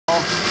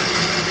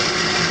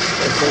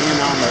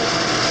opinion on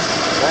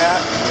that,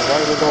 and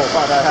away we go.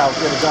 Find out how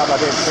good a job I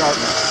did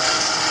sharpening.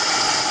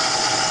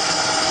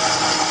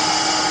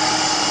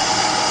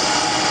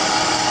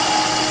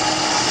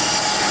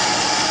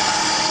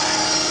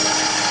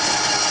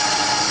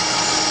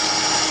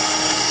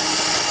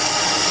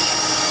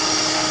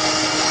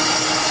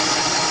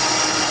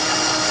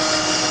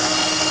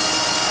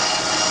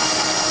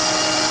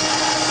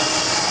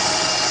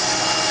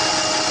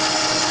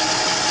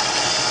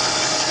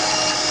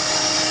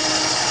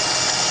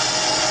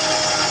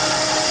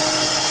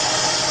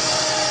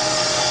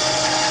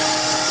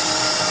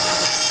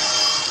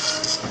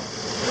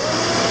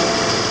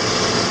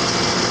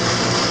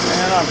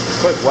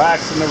 Quit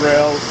waxing the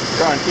rails,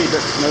 try and keep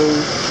it smooth.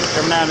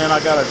 Every now and then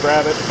I gotta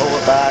grab it, pull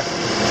it back,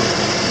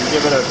 and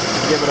give it a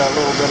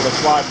little bit of a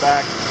slide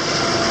back.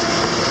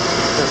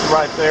 Just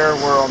right there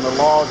where on the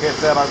log hits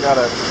that, I've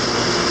got a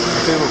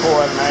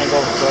 2-4 at an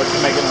angle, so it's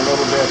making a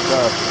little bit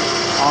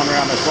on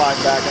around the slide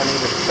back. I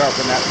need to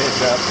sharpen that pitch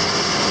up.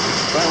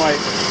 So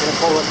anyway, gonna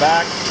pull it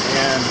back,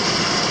 and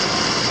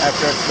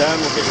after it's done,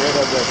 we'll get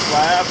rid of the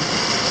slab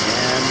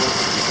and we'll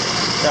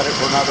cut it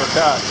for another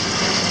cut.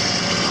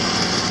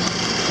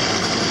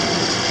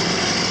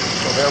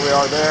 There we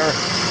are there.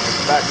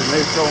 It's back to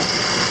neutral.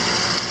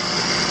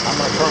 I'm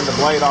going to turn the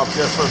blade off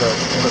just for the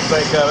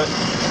sake of it.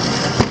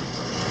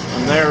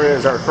 And there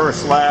is our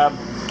first slab.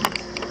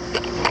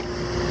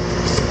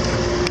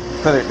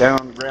 Put it down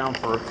on the ground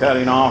for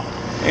cutting off.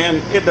 And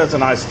it does a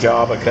nice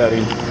job of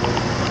cutting.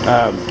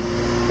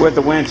 With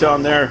the winch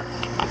on there,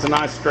 it's a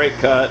nice straight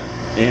cut.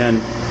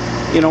 And,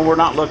 you know, we're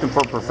not looking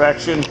for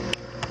perfection.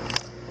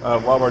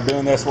 While we're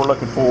doing this, we're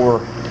looking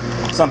for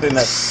something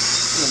that's,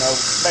 you know,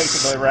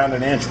 basically around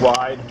 1 inch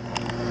wide.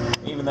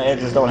 Even the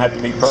edges don't have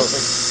to be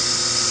perfect.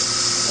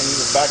 And you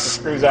just back the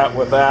screws out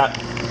with that.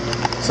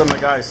 Some of the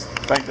guys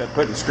think that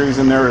putting screws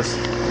in there is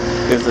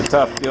a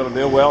tough deal to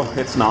do. Well,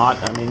 it's not.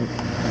 I mean,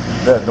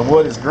 the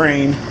wood is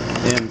green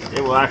and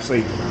it will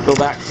actually go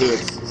back to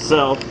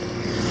itself.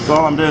 So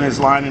all I'm doing is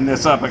lining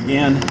this up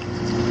again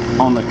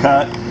on the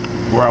cut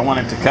where I want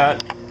it to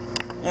cut.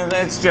 And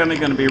it's generally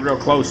going to be real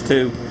close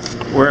to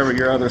wherever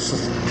your other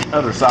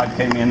side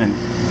came in and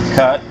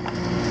cut.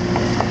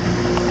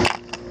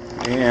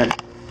 And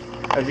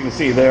as you can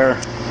see there,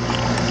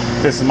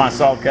 this is my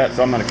saw cut,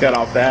 so I'm going to cut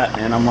off that,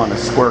 and I'm on a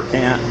square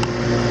cant.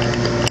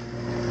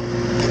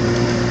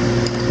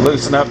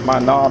 Loosen up my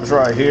knobs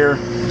right here,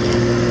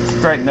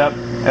 straighten up.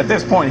 At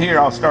this point here,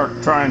 I'll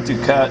start trying to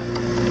cut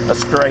a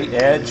straight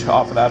edge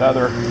off of that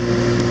other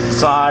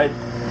side,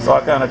 so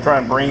I kind of try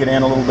and bring it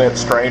in a little bit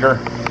straighter.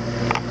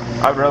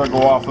 I'd rather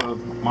go off of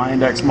my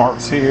index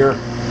marks here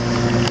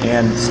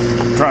and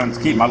try and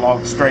keep my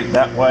log straight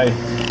that way,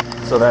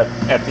 so that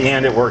at the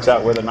end it works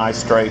out with a nice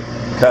straight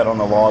cut on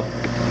the log.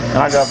 And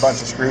I got a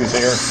bunch of screws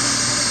here,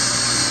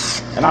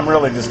 and I'm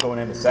really just going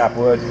into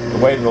sapwood. The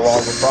weight of the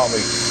log will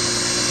probably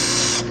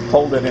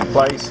hold it in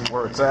place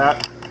where it's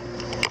at,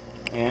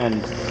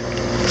 and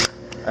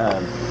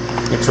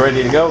it's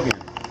ready to go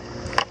again.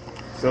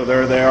 So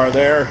there they are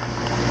there.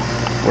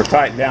 We're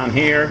tight down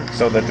here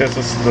so that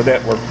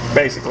we're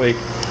basically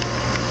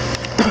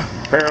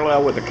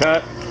parallel with the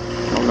cut.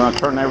 We're going to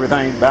turn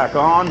everything back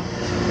on.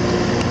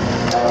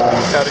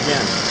 Cut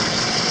again.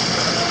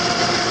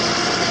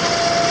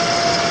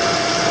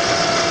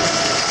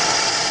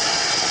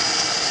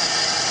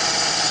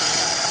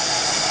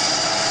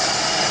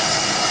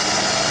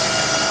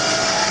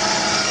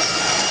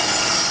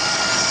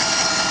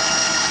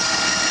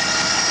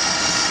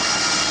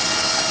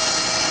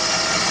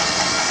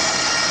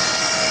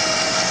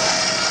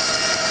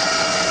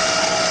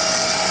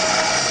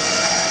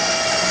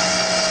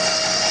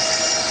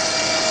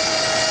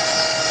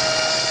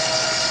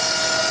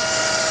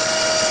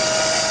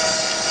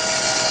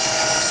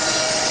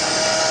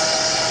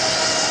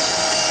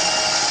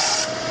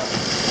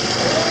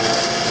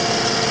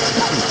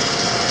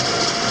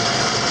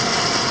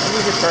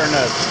 Turn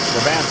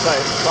the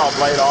bandsaw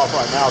blade off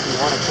right now if you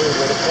wanted to,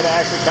 but it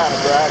actually kind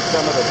of drags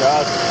some of the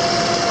dust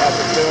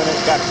after doing it.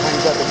 Kind of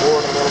cleans up the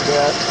board a little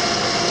bit,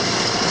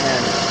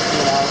 and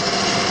you know,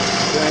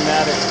 doing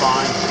that is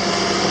fine.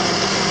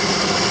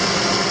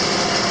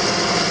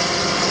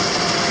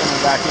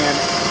 Coming back in,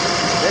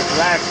 this is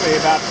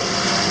actually about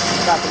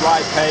the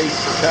right pace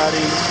for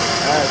cutting.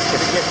 If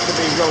it gets to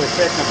be really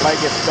thick and the blade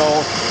gets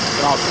dull,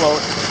 then I'll slow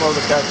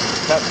the cut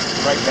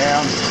right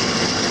down.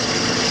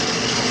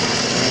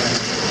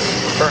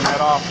 Turn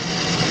that off.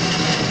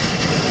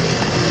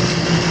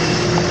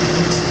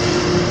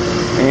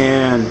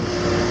 And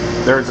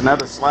there's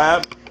another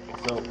slab.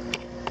 So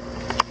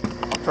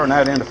I'll turn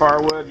that into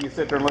firewood. You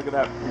sit there and look at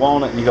that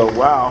walnut and you go,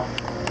 wow,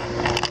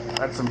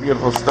 that's some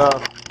beautiful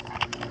stuff.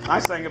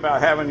 Nice thing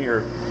about having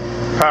your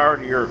power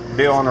to your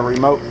deal on a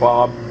remote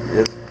fob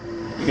is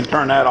you can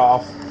turn that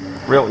off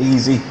real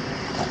easy.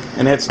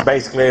 And it's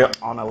basically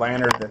on a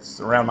lanyard that's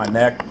around my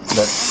neck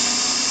that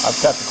I've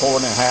cut the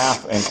cord in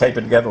half and taped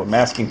it together with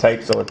masking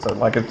tape, so it's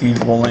like a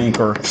fusible link,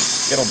 or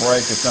it'll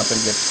break if something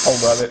gets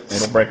hold of it.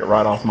 It'll break it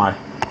right off of my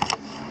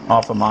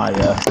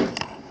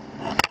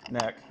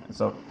neck.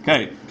 So,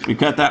 okay, we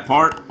cut that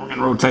part. We're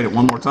gonna rotate it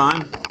one more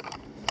time.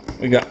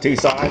 We got two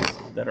sides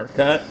that are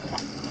cut.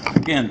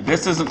 Again,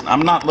 this isn't,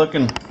 I'm not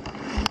looking,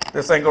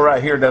 this angle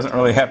right here doesn't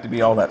really have to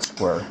be all that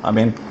square. I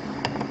mean,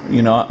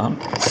 you know, I'm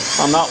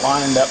not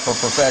lining up for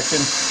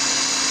perfection.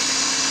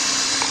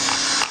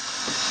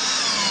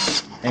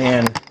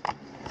 And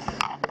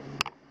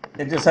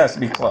it just has to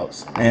be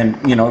close. And,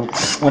 you know,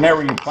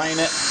 whenever you plane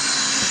it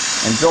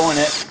and join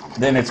it,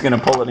 then it's going to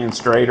pull it in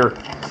straighter.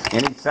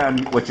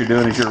 Anytime what you're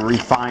doing is you're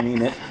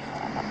refining it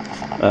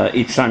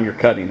each time you're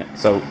cutting it.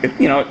 So,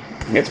 you know,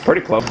 it's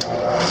pretty close.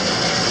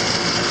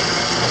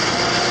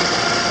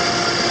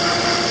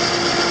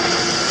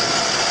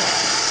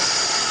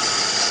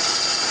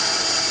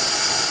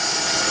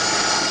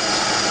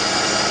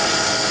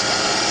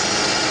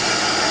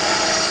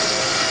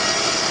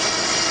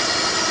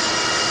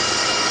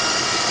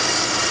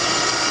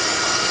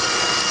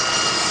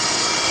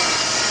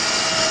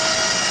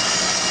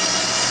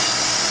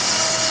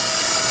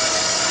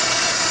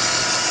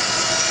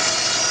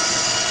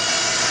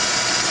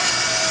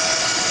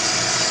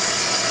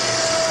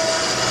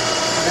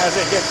 As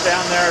it gets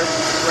down there,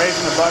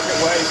 raising the bucket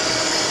weight,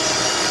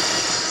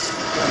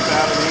 comes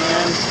out of the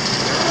end,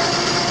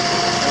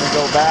 and we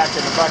go back,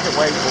 and the bucket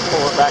weight will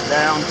pull it back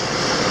down,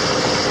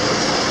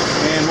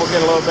 and we'll get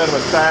a little bit of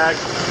a sag.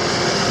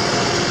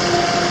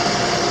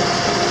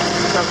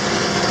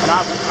 And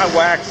I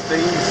waxed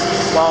these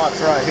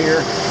spots right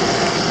here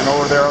and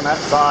over there on that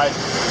side.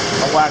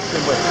 I waxed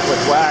them with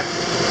wax,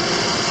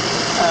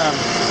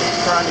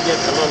 trying to get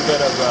a little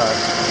bit of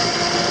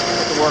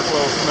get the work a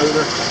little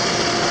smoother.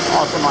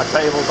 Also, my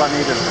tables, I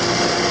need to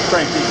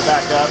crank these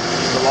back up.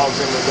 The logs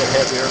are a little bit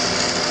heavier.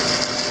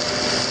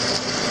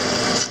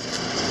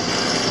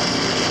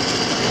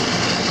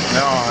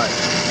 Alright.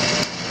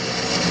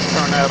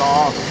 Turn that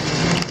off.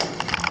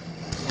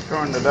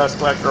 Turn the dust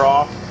collector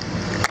off.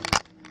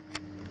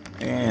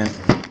 And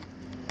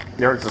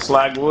there's the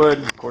slag wood.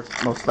 Of course,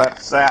 most of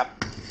that's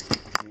sap.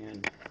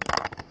 And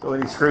so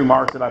any screw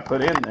marks that I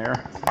put in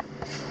there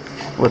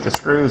with the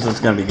screws is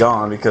going to be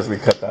gone because we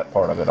cut that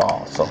part of it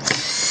off. So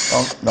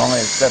the only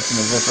exception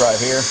is this right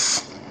here,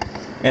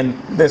 and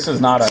this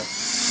is not a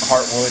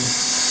heartwood.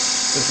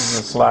 This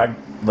is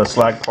the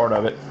slag part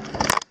of it.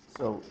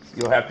 So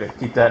you'll have to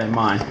keep that in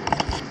mind.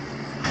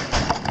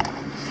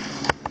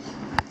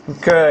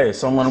 Okay,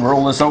 so I'm going to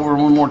roll this over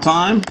one more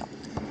time,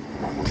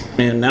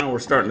 and now we're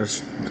starting to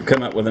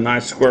come up with a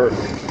nice square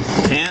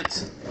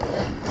cant,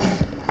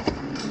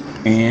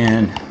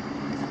 and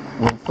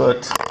we'll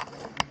put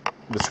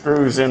the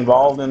screws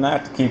involved in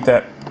that to keep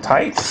that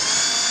tight.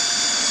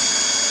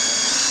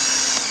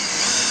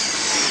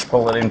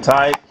 Pull it in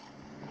tight,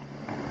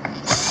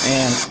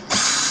 and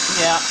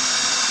yeah,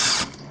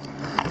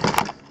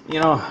 you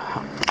know,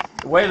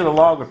 the weight of the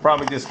log would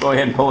probably just go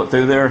ahead and pull it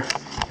through there,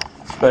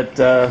 but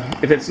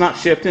if it's not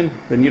shifting,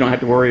 then you don't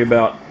have to worry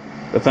about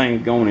the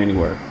thing going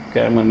anywhere.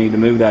 Okay, I'm going to need to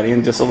move that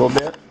in just a little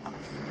bit,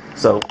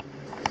 so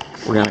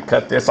we're going to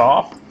cut this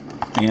off,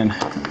 and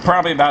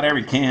probably about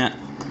every cant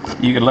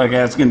you can look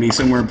at, it's going to be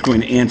somewhere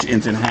between an inch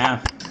and a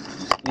half,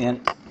 and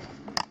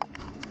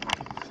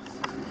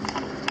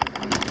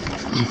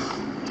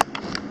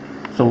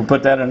so we'll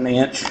put that at an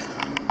inch,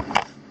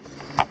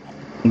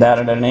 that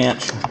at an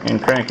inch,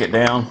 and crank it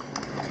down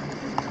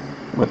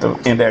with the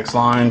index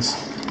lines.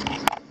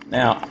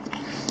 Now,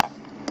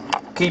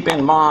 keep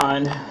in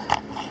mind,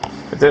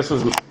 if this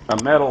was a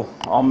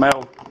all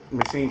metal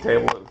machine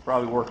table, it would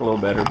probably work a little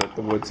better, but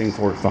the wood seems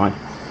to work fine.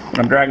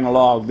 When I'm dragging the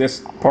log,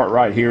 this part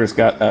right here has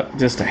got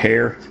just a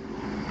hair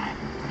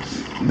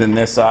than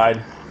this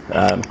side.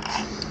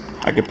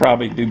 I could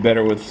probably do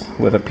better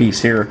with a piece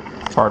here,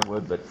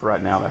 hardwood, but for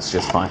right now, that's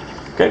just fine.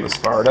 Okay, let's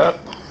fire it up.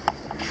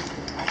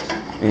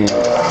 And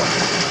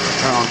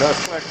turn on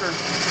dust collector.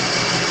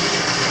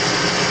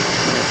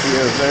 She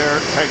is there,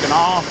 taking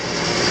off.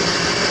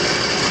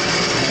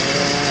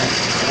 And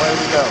away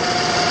we go.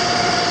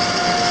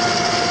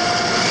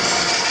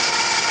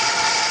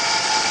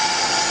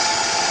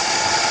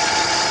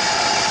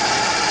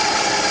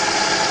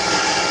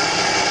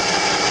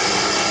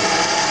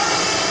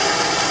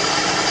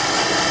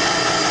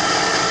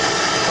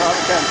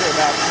 Probably come to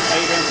about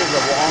 8 inches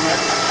of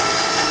walnut.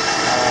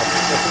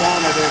 This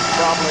walnut is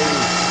probably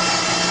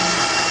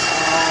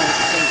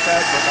been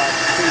cut for about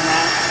 2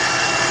 months.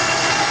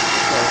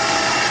 So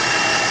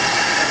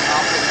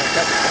I'm going to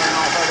cut the pan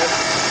off of it.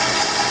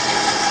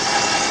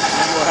 And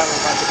then we'll have a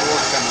bunch of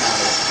boards coming out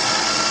of it.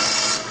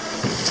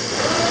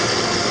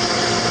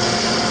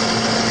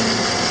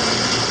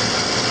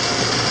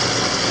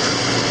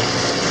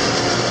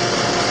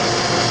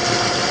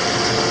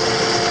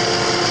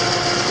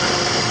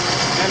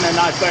 And the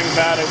nice thing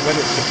about it, when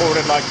it's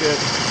supported like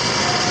this,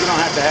 you don't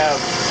have to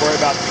worry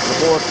about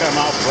the board coming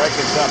off,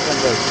 breaking something,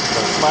 the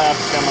slabs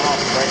coming off,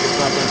 breaking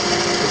something.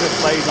 It just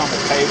lays on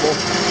the table.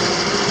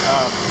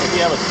 If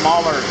you have a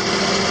smaller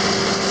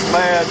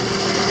sled,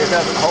 it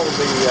doesn't hold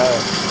the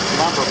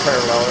lumber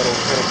parallel.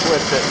 It'll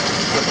twist it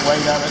with the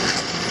weight of it.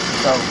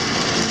 So,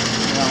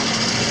 you know.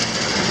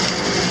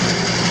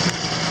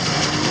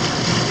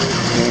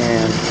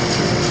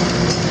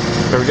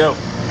 There we go.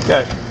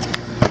 Okay.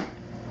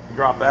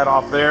 Drop that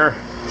off there.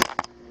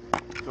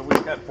 So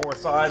we've got 4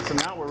 sides, so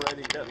now we're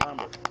ready to cut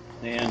lumber.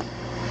 And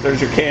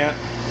there's your cant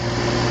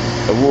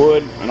of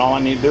wood, and all I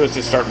need to do is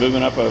just start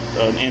moving up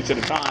an inch at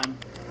a time.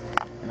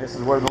 And this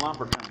is where the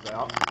lumber comes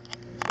out.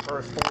 The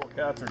first 4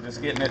 cuts are just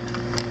getting it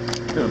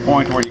to the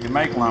point where you can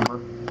make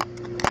lumber.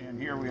 And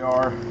here we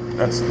are.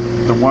 That's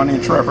the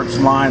 1-inch reference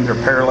line. They're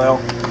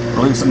parallel.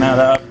 Loosen that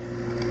up.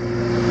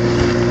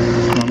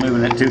 We're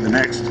moving it to the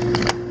next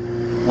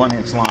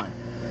 1-inch line,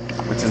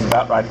 which is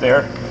about right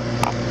there.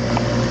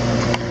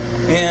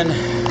 And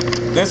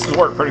this has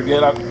worked pretty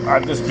good. I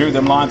just drew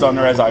them lines on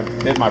there as I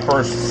did my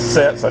first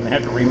set, so I didn't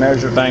have to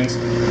remeasure things.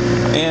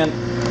 And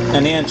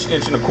an inch,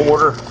 inch and a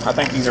quarter. I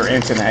think these are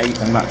 1 1/8 inch.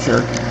 I'm not sure.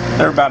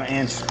 They're about 1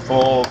 inch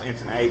full, 1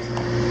 1/8 inch.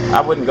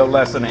 I wouldn't go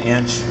less than 1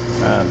 inch.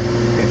 By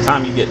the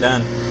time you get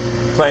done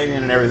plating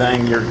and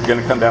everything, you're going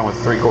to come down with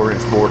a 3/4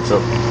 inch board.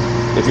 So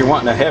if you're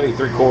wanting a heavy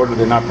 3/4,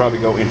 then I'd probably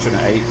go 1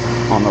 1/8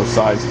 inch on those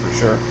sides for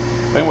sure.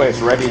 But anyway,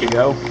 it's ready to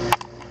go.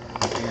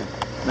 And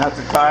nuts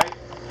are tight.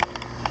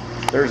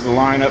 There's the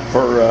lineup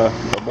for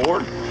the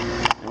board,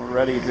 and we're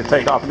ready to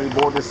take off a new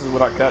board. This is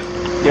what I cut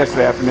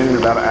yesterday afternoon in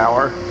about an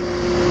hour.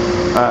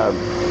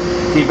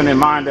 Keeping in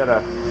mind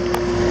that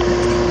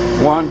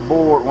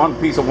one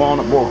piece of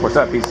walnut board, of course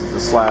that piece is the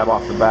slab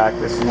off the back.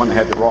 This is the one that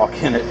had the rock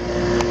in it.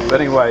 But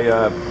anyway,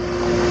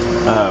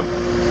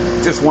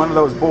 just one of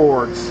those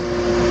boards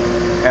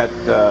at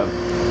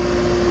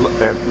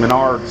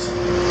Menards.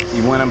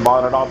 You went and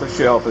bought it off the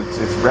shelf.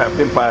 It's wrapped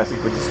in plastic,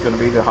 which is going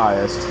to be the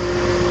highest.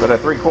 But a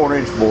 3/4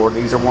 inch board.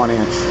 These are 1 1/8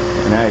 inch.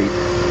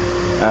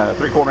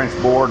 3/4 inch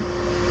board,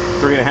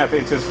 3.5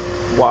 inches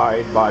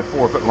wide by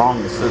 4 foot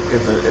long. It's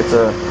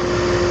a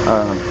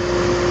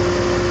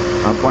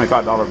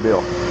 $25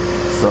 bill.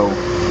 So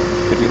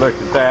if you looked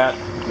at that,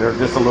 they're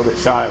just a little bit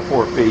shy of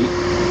 4 feet.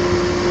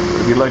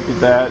 If you looked at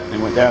that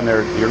and went down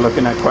there, you're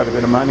looking at quite a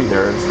bit of money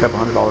there. It's a couple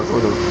 $100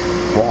 worth of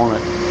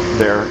walnut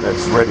there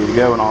that's ready to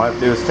go, and all I have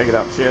to do is take it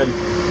out the shed,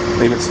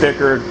 leave it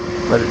stickered,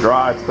 let it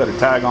dry, put a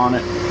tag on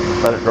it,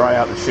 let it dry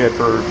out in the shed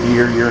for a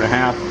year, year and a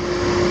half,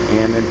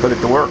 and then put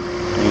it to work.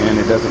 And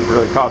it doesn't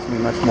really cost me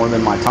much more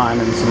than my time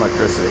and some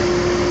electricity.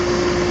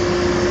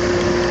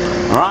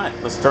 Alright,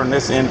 let's turn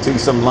this into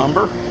some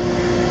lumber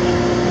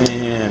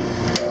and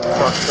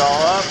start it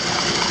all up.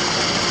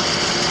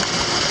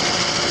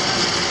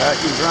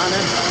 Vacuum's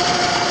running,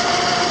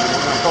 and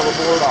we're going to pull the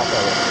board off of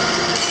it.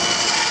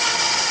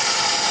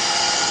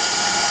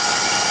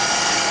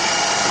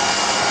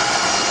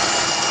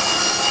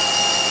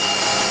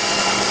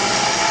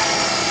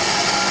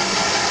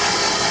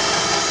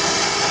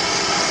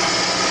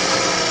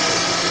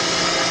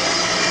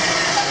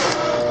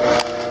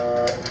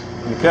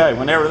 Okay,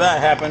 whenever that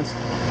happens,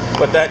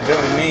 what that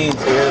generally means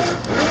is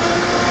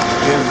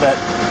that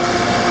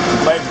the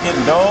blade's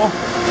getting dull.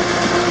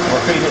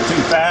 We're feeding it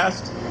too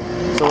fast.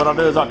 So what I'll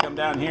do is I'll come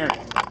down here,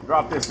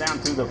 drop this down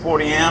to the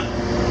 40 amp,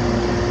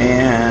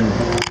 and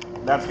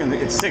that's going to,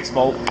 it's 6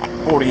 volt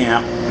 40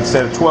 amp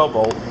instead of 12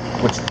 volt,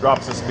 which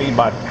drops the speed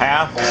by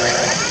half.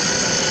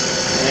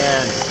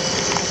 And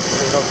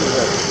we'll go through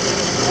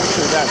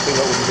that and see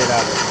what we can get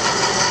out of it.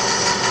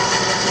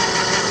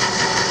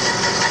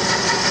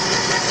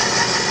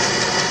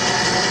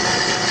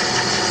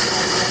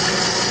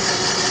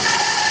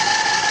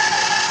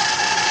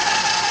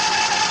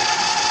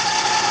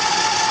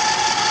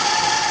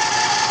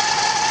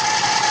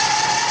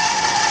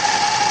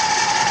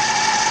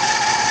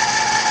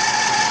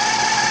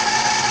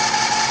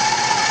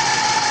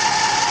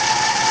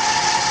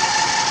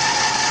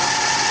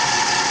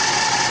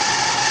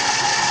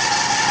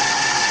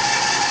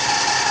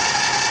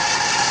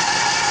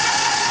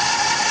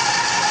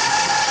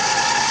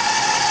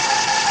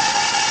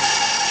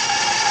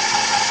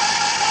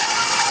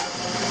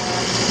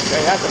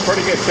 Okay, that's a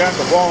pretty good chunk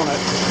of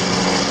walnut,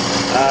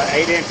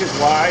 8 inches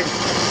wide,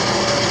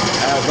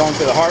 going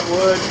to the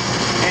heartwood,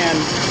 and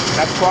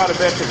that's quite a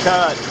bit to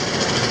cut,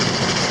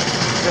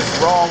 just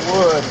raw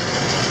wood,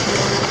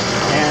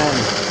 and,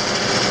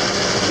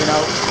 you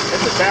know,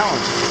 it's a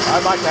challenge.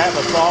 I'd like to have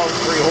a solid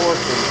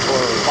 3-horse or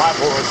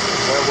 5-horse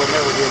where it would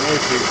never be an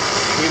issue,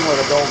 even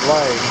with a dull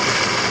blade,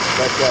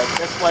 but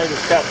this blade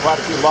has cut quite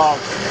a few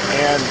logs,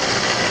 and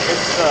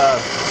it's,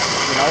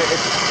 you know,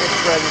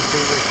 it's ready to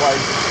be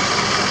replaced.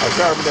 I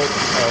sharpened it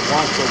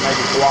once or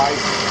maybe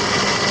twice,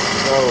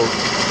 so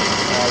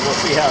we'll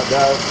see how it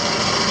does.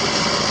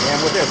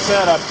 And with this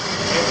setup,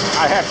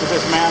 I have to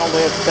dismantle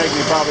this. It'll take me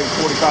probably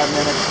 45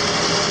 minutes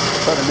to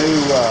put a new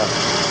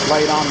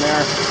blade on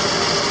there,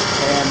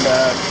 and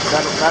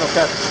that'll cut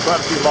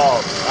quite a few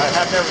logs. I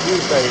have never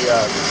used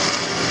a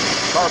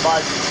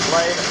carbide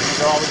blade.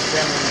 These are always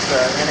been these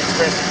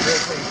inexpensive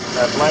Grizzly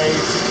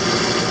blades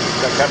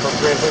that come from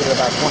Grizzly. They're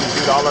about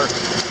 $22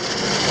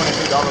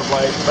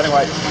 blade. But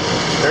anyway,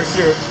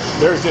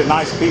 there's your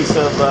nice piece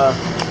of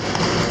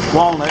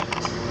walnut.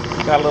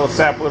 Got a little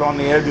sapwood on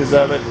the edges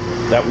of it.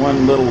 That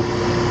one little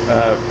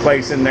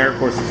place in there, of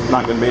course, it's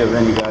not going to be of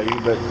any value,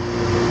 but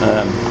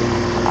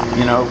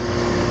you know,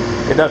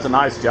 it does a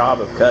nice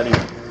job of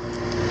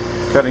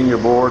cutting your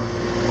board.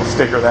 we'll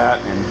sticker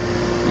that,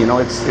 and you know,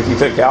 it's, if you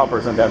took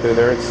calipers and that through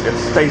there, it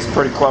stays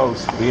pretty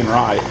close to being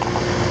right.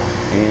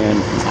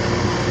 And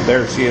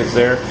there she is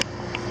there.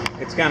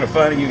 It's kind of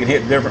funny, you can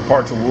hit different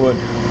parts of wood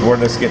where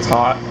this gets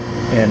hot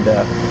and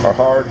or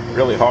hard,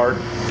 really hard.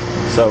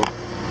 So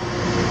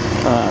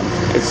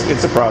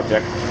it's a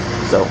project.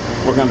 So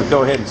we're going to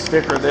go ahead and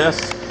sticker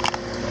this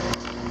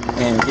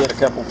and get a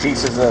couple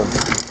pieces of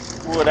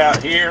wood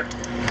out here.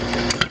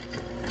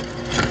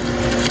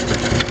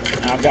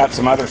 And I've got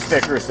some other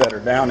stickers that are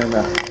down in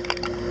the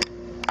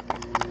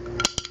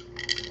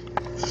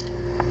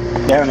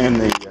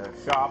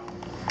shop.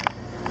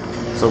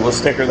 So we'll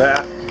sticker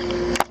that.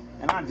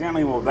 And I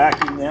generally will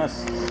vacuum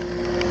this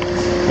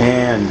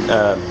and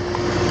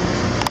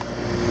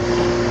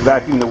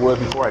vacuum the wood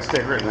before I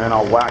sticker it, and then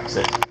I'll wax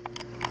it.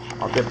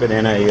 I'll dip it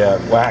in a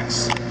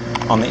wax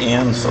on the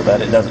end so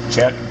that it doesn't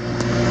check.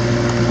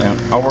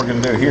 And all we're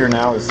going to do here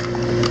now is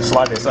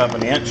slide this up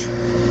an inch.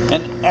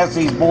 And as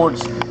these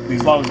boards,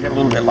 these logs get a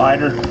little bit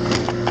lighter,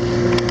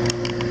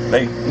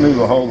 they move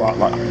a whole lot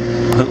less,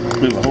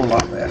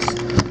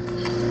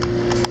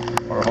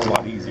 or a whole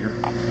lot easier.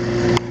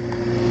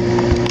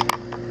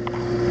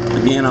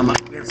 Again, I'm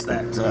against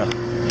that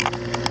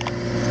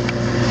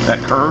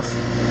curve,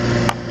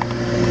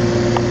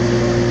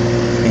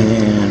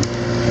 and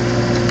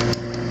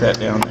that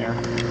down there.